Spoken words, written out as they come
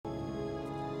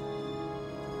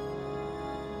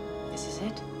This is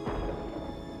it.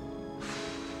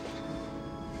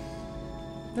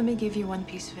 Let me give you one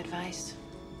piece of advice.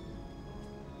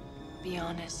 Be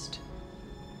honest.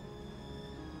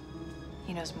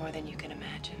 He knows more than you can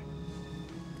imagine.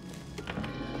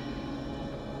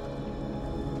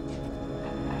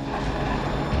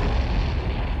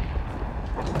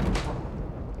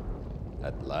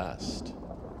 At last.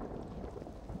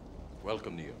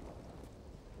 Welcome, Neo.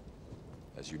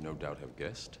 As you no doubt have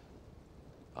guessed,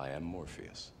 I am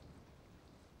Morpheus.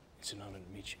 It's an honor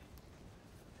to meet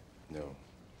you. No.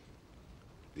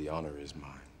 The honor is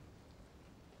mine.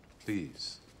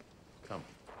 Please, come,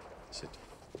 sit.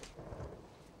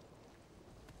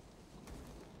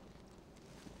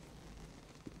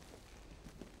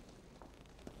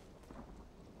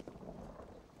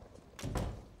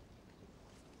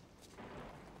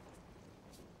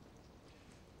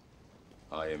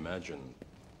 I imagine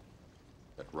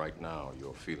that right now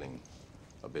you're feeling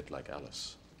a bit like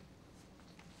Alice.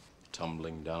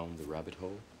 Tumbling down the rabbit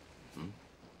hole?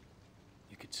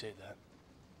 You could say that.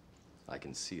 I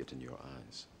can see it in your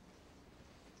eyes.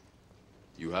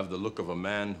 You have the look of a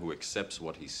man who accepts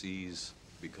what he sees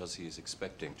because he is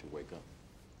expecting to wake up.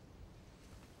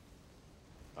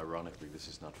 Ironically, this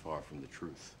is not far from the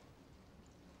truth.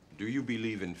 Do you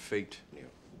believe in fate, Neo?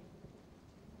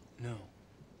 No,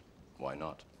 Why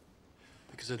not?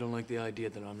 because I don't like the idea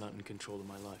that I'm not in control of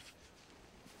my life.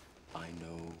 I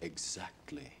know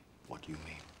exactly what you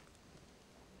mean.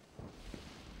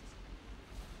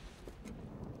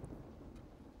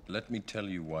 Let me tell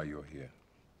you why you're here.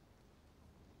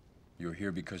 You're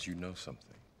here because you know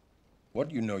something.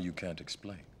 What you know you can't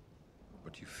explain,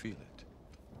 but you feel it.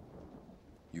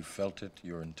 You felt it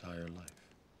your entire life,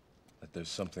 that there's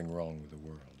something wrong with the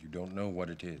world. You don't know what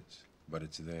it is, but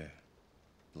it's there,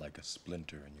 like a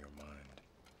splinter in your mind,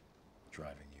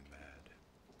 driving you mad.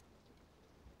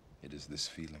 It is this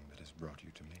feeling that has brought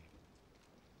you to me.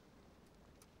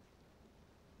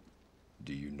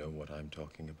 Do you know what I'm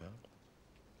talking about?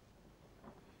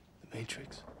 The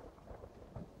Matrix.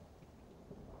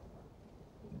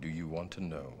 Do you want to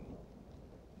know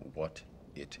what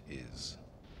it is?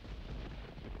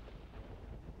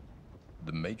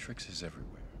 The Matrix is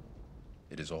everywhere.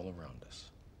 It is all around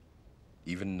us.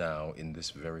 Even now, in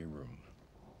this very room.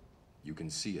 You can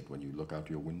see it when you look out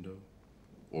your window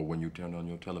or when you turn on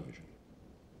your television.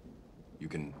 You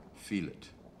can feel it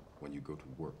when you go to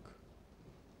work,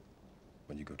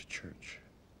 when you go to church,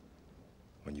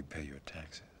 when you pay your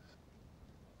taxes.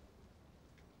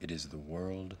 It is the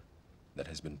world that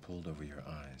has been pulled over your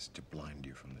eyes to blind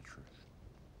you from the truth.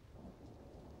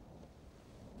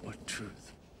 What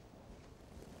truth?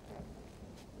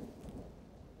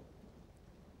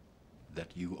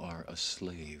 That you are a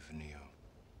slave, Neo.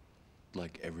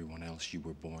 Like everyone else, you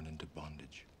were born into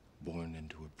bondage, born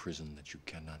into a prison that you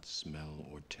cannot smell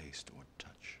or taste or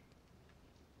touch.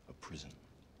 A prison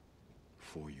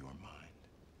for your mind.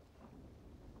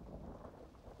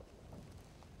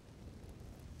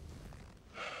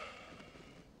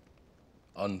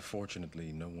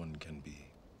 Unfortunately, no one can be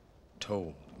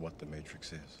told what the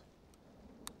Matrix is.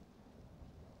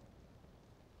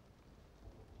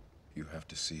 You have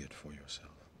to see it for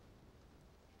yourself.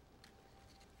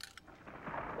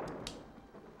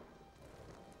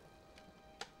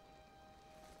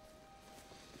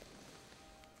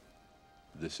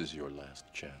 This is your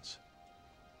last chance.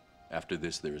 After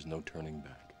this, there is no turning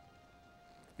back.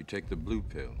 You take the blue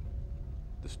pill,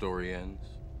 the story ends.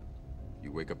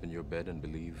 You wake up in your bed and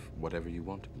believe whatever you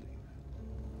want to believe.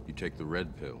 You take the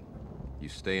red pill, you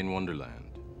stay in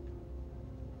Wonderland,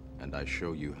 and I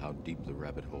show you how deep the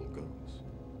rabbit hole goes.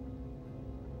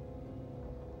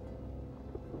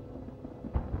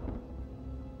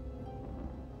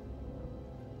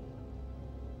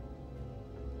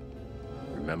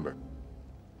 Remember,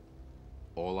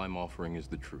 all I'm offering is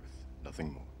the truth,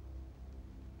 nothing more.